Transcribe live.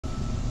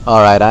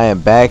Alright, I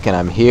am back and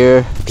I'm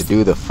here to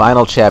do the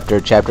final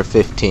chapter, chapter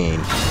 15.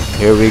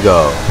 Here we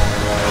go.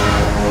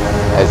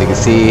 As you can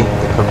see,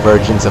 the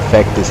convergence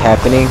effect is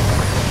happening.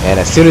 And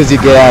as soon as you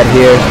get out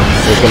here,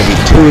 there's going to be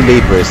 2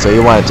 leapers, so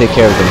you want to take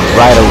care of them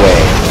right away.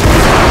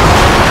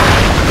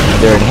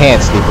 They're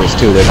enhanced leapers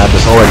too, they're not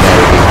just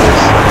ordinary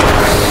leapers.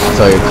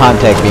 So your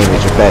contact beam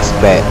is your best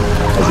bet,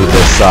 as you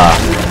just saw.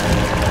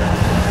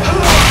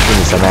 Give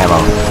me some ammo.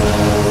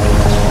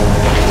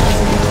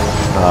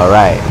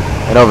 Alright.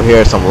 And over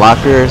here are some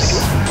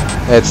lockers.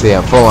 Let's see,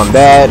 I'm full on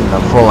that, and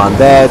I'm full on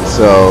that,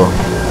 so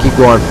keep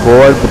going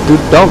forward. But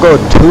don't go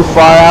too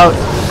far out,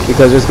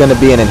 because there's going to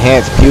be an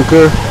enhanced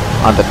puker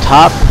on the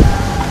top.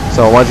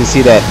 So once you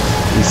see that,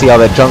 you see all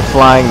that junk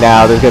flying,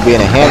 now there's going to be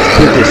an enhanced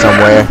puker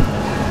somewhere.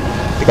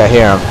 I think I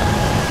hear him.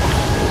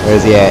 Where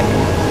is he at?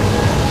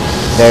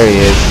 There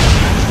he is.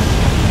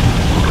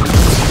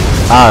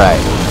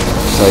 Alright.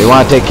 So you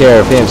want to take care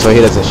of him so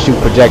he doesn't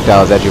shoot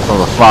projectiles at you from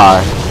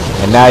afar.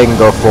 And now you can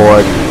go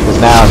forward, because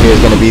now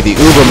here's going to be the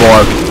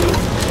Ubermorph,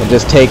 and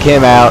just take him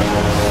out,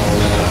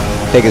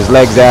 take his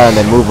legs out, and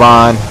then move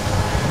on.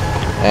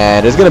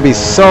 And there's going to be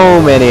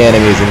so many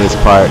enemies in this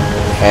part,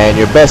 and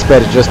your best bet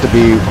is just to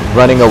be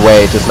running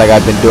away, just like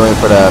I've been doing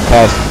for the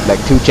past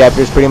like 2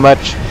 chapters pretty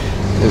much.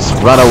 Just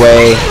run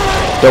away,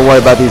 don't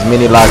worry about these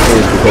mini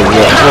lockers, because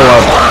you're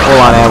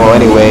full on ammo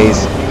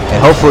anyways. And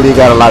hopefully you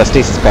got a lot of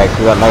stasis packs,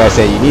 because like I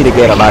said, you need to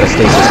get a lot of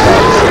stasis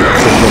packs.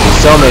 There's going to be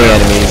so many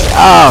enemies.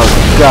 Oh,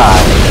 God.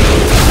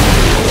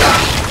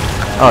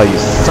 Oh, you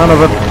son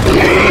of a...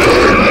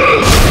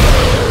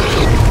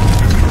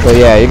 So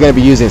yeah, you're going to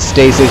be using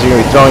stasis. You're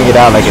going to be throwing it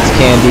out like it's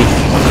candy.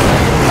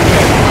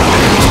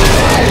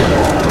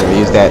 You're going to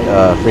use that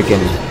freaking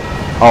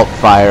alt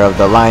fire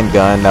of the line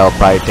gun. That'll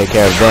probably take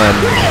care of them.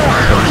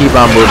 And keep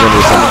on moving.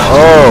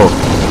 There's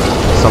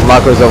some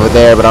lockers over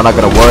there, but I'm not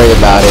going to worry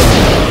about it.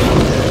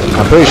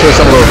 I'm pretty sure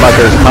some of those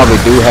lockers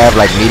probably do have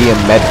like medium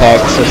med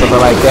packs or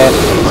something like that,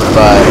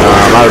 but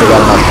I already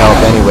got enough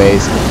health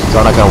anyways,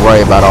 so I'm not going to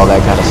worry about all that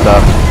kind of stuff.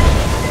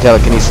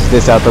 Telekinesis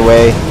this out the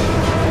way,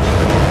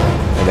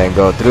 and then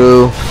go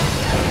through.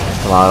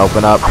 Come on,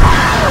 open up.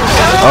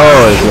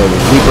 Oh, there's a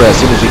leaper as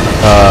soon as you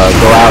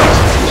go out.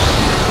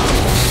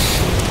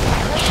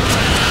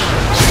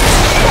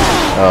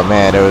 Oh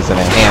man, there was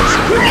an enhanced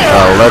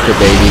lurker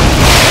baby.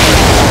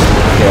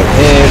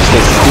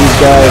 These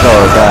guys.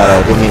 Oh god,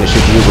 I didn't mean to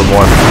shoot the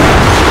Ubermorph.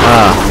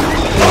 I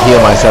heal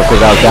myself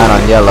because I was down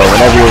on yellow.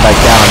 Whenever you're like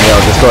down on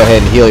yellow, just go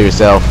ahead and heal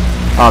yourself.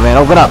 Oh man,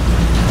 open up.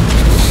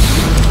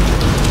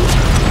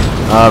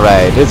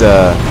 Alright, there's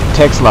a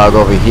text log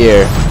over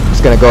here. I'm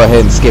just gonna go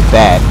ahead and skip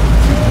that.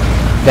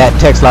 That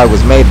text log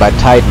was made by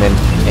Tideman,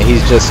 and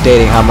he's just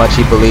stating how much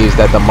he believes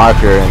that the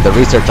marker and the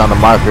research on the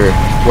marker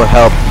will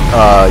help,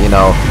 you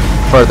know,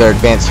 further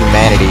advance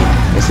humanity.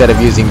 Instead of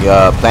using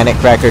planet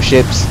cracker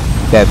ships,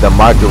 that the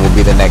marker will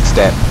be the next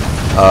step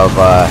of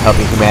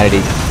helping humanity,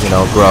 you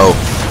know, grow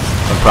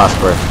and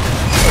prosper.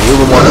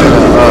 Ubermorph's gonna,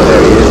 oh there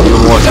he is,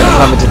 Ubermorph's gonna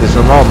come into this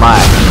room, oh my.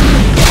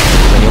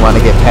 And you want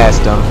to get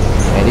past him,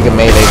 and you can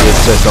melee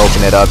this just to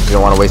open it up if you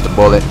don't want to waste a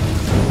bullet.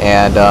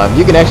 And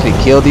you can actually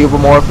kill the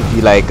Ubermorph if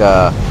you like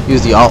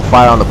use the alt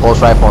fire on the pulse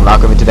rifle and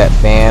knock him into that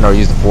fan, or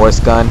use the force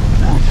gun.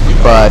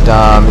 But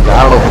I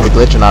don't know if it's a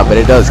glitch or not,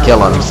 but it does kill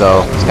him,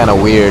 so it's kind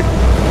of weird.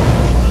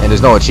 And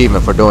there's no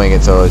achievement for doing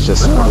it, so it's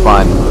just for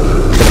fun.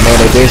 I'm gonna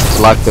melee this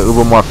to lock the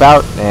Ubermorph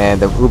out,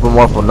 and the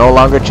Ubermorph will no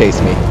longer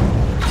chase me.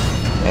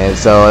 And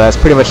so that's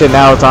pretty much it.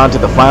 Now it's on to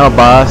the final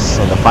boss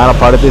and the final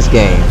part of this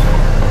game.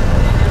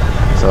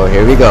 So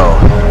here we go.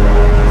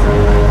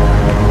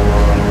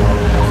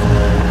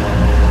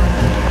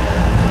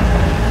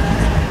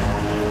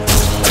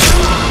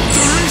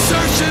 The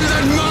research into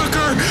that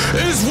marker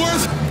is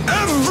worth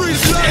every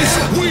life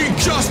we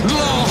just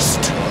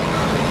lost.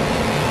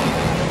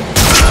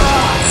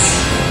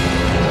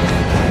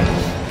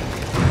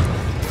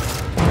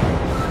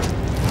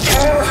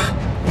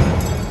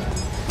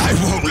 I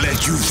won't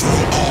let you throw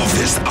all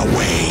this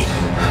away.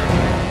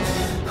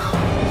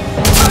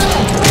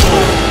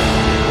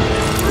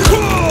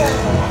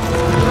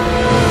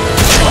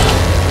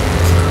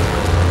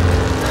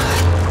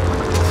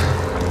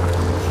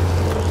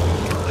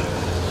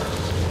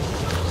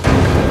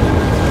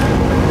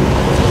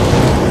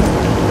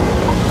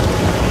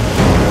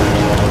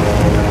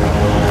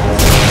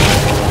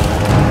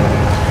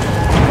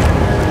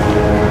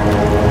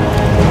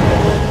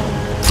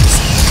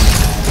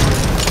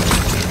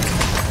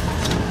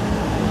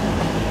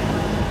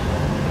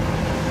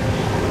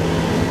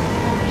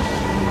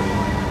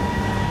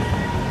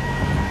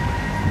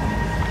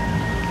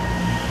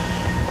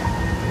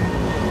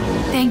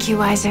 Thank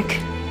you, Isaac.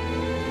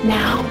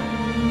 Now,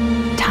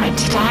 time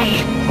to die.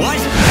 What?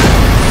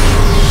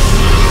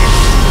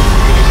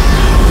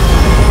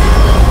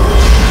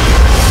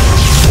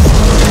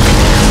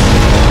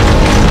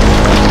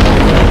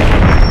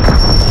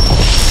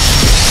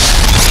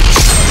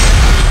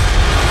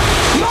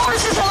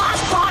 Yours is the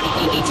last body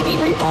you need to be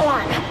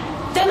reborn.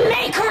 The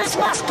Makers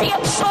must be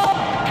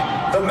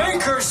absorbed. The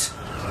Makers?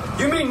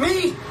 You mean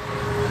me?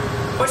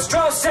 But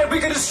Strauss said we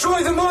could destroy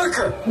destroy the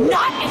marker!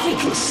 Not if we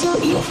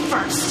consume you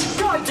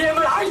first. God damn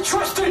it, I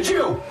trusted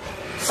you!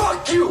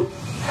 Fuck you!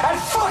 And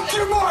fuck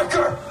your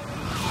marker!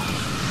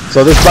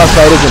 So this boss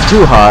fight isn't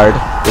too hard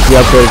if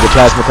you upgrade the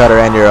plasma cutter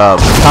and your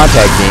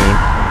contact beam.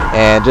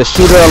 And just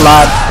shoot her a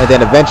lot, and then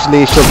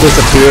eventually she'll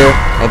disappear,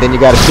 and then you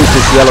gotta shoot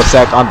this yellow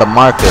sack on the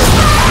marker.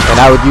 And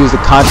I would use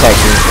the contact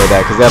beam for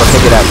that, because that'll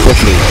take it out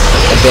quickly.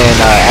 And then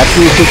after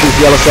you shoot this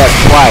yellow sack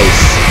twice,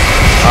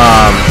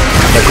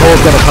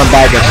 Nicole's gonna come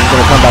back, and she's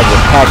gonna come back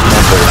with pack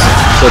members.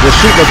 So just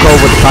shoot Nicole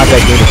with the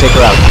contact beam to take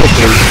her out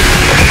quickly.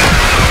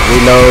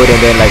 Reload, and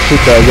then like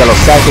shoot the yellow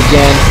sack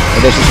again,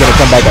 and then she's gonna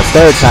come back a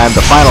third time,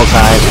 the final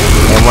time,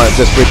 and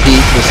just repeat.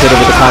 Just hit her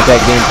with the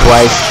contact beam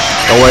twice.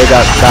 Don't worry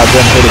about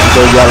getting hit if you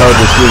go yellow.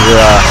 Just use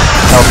your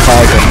health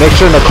pack, and make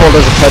sure Nicole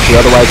doesn't touch you,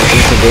 otherwise it's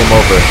instant game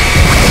over.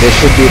 And this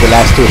should be the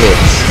last 2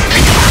 hits.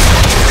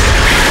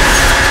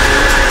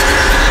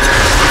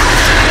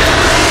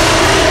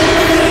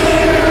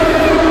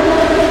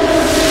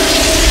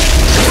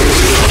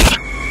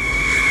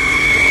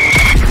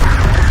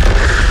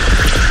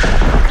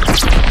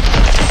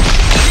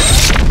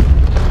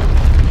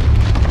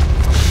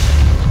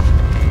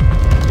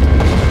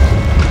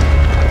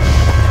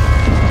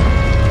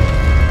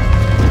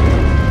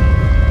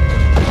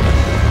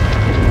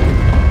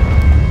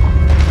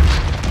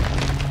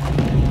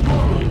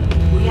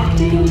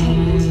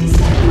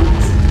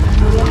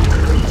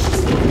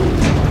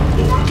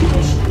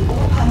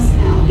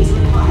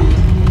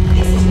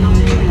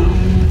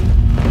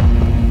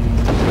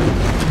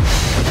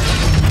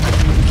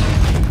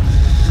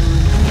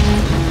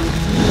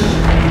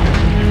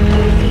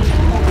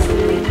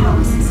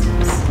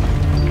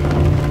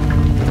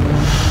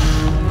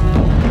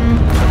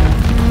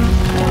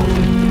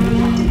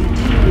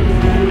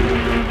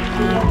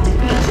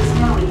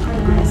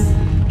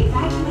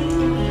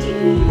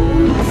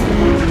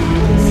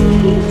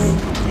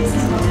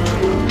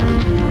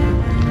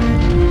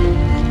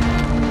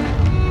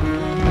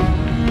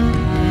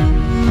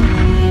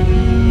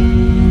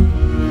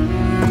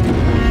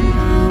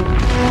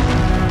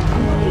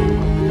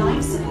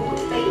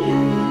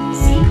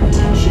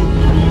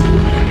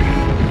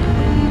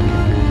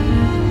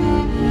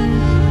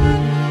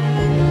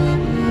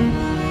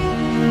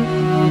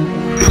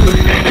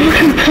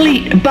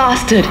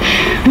 Bastard!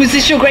 Was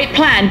this your great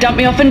plan? Dump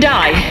me off and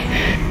die?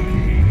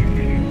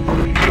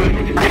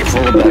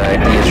 Full of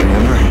bad ideas,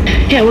 remember?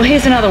 Yeah, well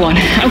here's another one.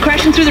 I'm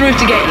crashing through the roof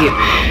to get you.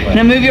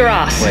 Now move your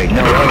ass. Wait,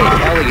 no,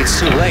 Ellie, it's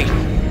too late.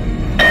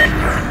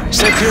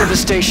 Stay clear of the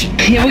station.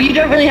 Yeah, well you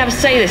don't really have a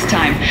say this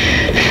time.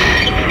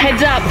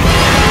 Heads up!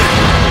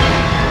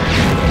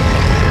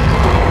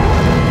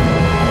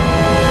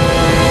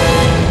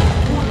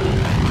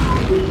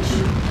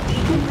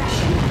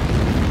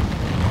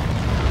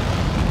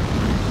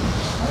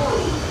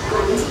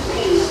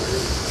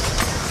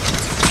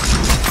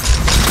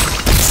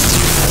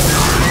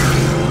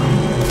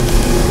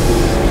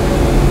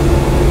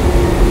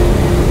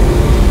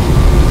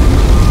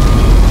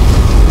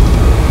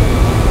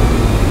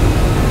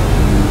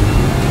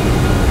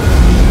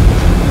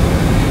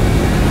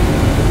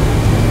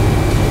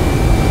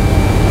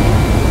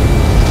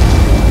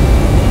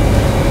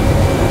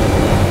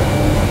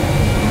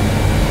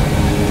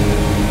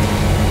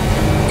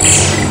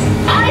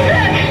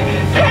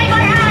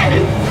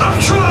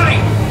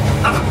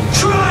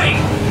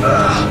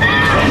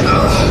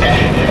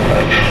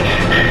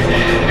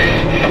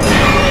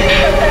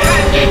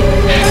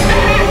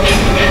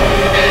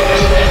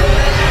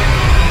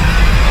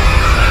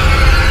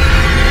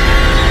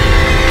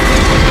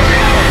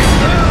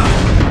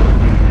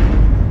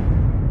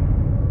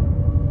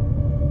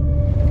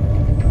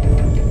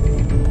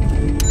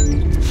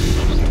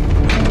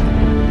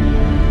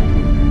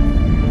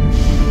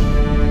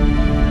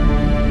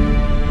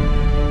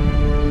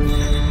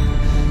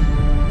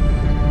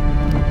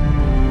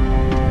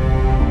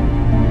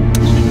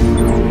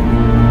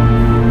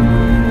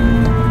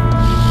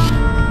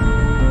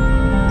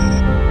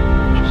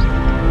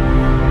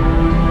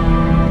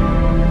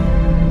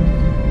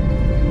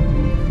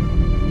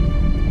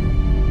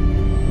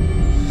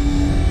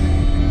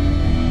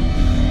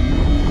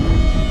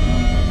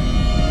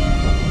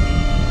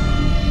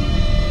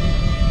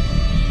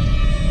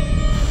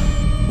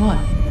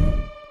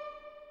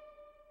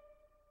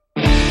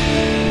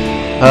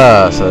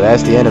 So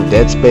that's the end of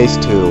Dead Space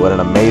 2. What an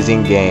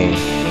amazing game.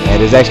 And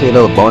there's actually a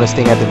little bonus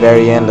thing at the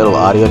very end, little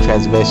audio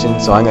transmission.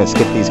 So I'm gonna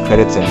skip these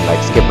credits and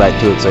like skip right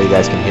to it so you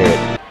guys can hear it.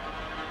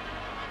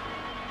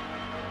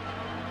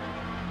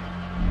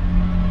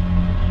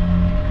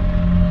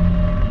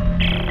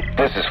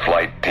 This is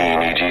Flight Team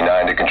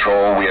EG9 to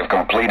Control. We have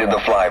completed the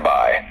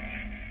flyby.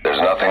 There's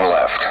nothing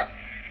left.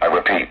 I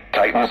repeat,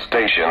 Titan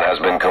Station has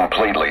been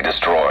completely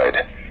destroyed.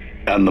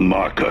 And the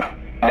marker?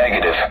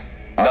 Negative.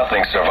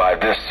 Nothing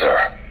survived this,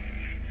 sir.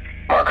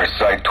 Marker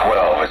Site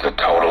 12 is a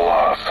total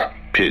loss.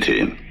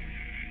 Pity.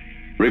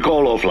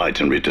 Recall all flights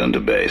and return to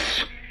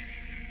base.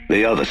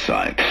 The other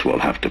sites will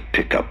have to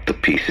pick up the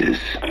pieces.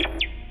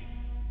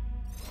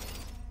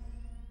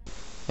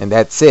 And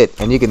that's it.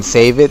 And you can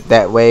save it.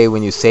 That way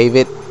when you save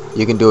it,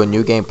 you can do a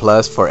New Game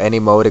Plus for any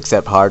mode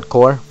except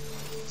hardcore.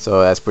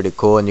 So that's pretty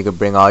cool, and you can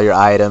bring all your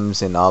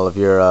items and all of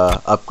your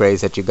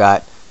upgrades that you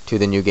got to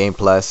the New Game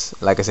Plus.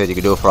 Like I said, you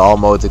can do it for all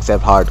modes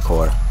except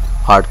hardcore.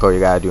 Hardcore, you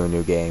gotta do a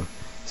new game.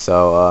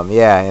 So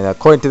yeah, and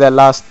according to that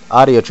last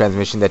audio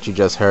transmission that you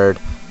just heard,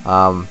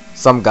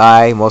 some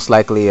guy, most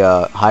likely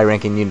a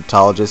high-ranking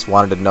unitologist,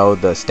 wanted to know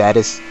the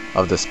status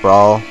of the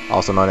Sprawl,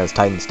 also known as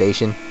Titan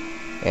Station,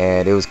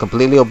 and it was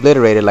completely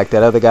obliterated like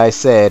that other guy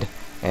said,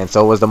 and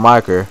so was the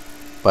marker.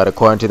 But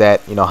according to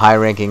that,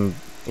 high-ranking,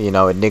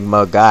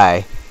 Enigma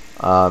guy,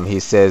 he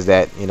says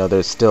that,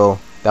 there's still,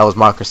 that was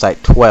marker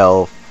site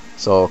 12,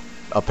 so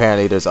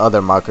apparently there's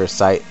other marker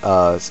sites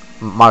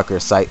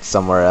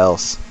somewhere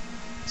else.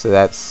 So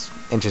that's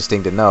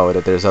interesting to know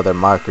that there's other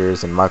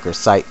markers and marker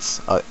sites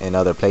in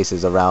other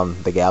places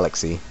around the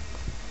galaxy.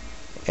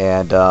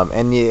 And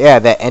yeah,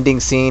 that ending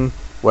scene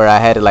where I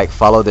had to like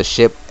follow the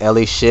ship,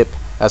 Ellie's ship,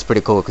 that's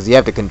pretty cool because you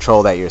have to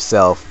control that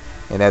yourself,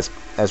 and that's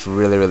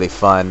really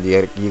fun.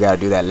 You gotta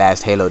do that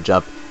last Halo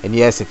jump. And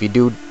yes, if you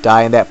do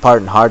die in that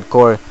part in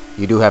hardcore,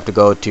 you do have to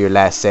go to your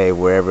last save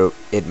wherever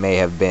it may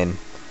have been.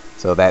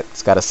 So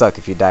that's gotta suck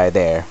if you die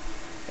there.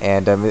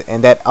 And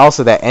that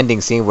also that ending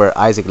scene where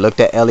Isaac looked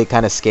at Ellie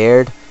kind of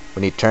scared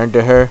when he turned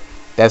to her,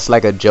 that's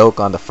like a joke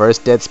on the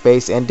first Dead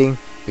Space ending,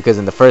 because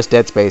in the first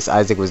Dead Space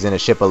Isaac was in a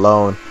ship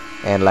alone,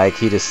 and like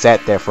he just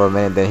sat there for a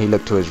minute, then he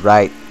looked to his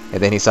right,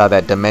 and then he saw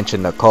that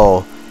Dimension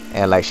Nicole,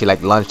 and like she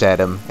like lunged at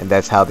him, and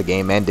that's how the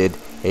game ended,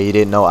 and you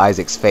didn't know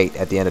Isaac's fate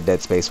at the end of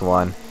Dead Space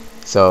 1.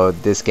 So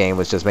this game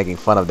was just making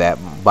fun of that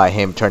by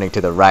him turning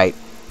to the right,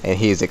 and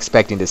he's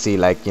expecting to see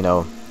like,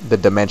 the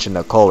Dimension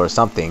Nicole or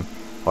something,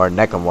 or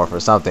Necromorph or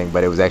something,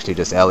 but it was actually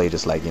just Ellie,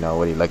 just like, what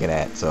are you looking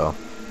at? So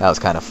that was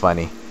kind of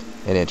funny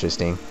and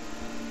interesting.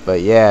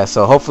 But yeah,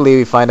 so hopefully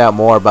we find out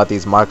more about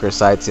these marker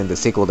sites in the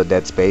sequel to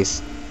Dead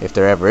Space, if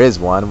there ever is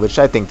one, which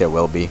I think there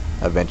will be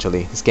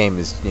eventually. This game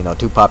is,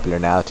 too popular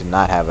now to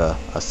not have a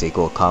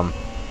sequel come.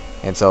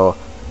 And so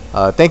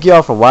thank you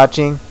all for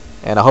watching,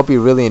 and I hope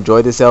you really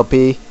enjoyed this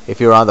LP.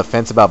 If you're on the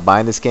fence about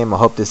buying this game, I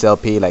hope this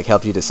LP like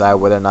helped you decide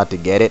whether or not to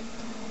get it.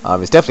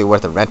 It's definitely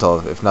worth a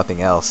rental if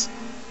nothing else.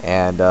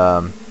 And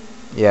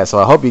yeah, so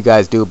I hope you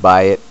guys do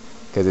buy it,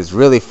 because it's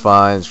really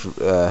fun.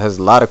 It has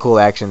a lot of cool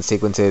action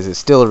sequences. It's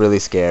still really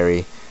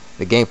scary.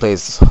 The gameplay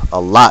is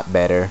a lot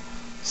better.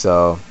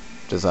 So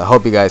just I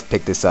hope you guys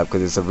pick this up,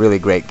 because it's a really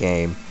great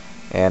game.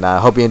 And I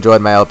hope you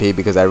enjoyed my LP,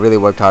 because I really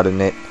worked hard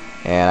on it,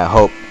 and I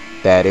hope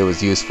that it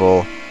was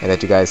useful and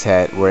that you guys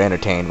were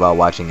entertained while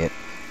watching it.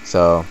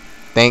 So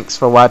thanks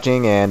for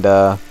watching, and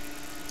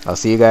I'll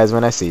see you guys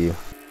when I see you.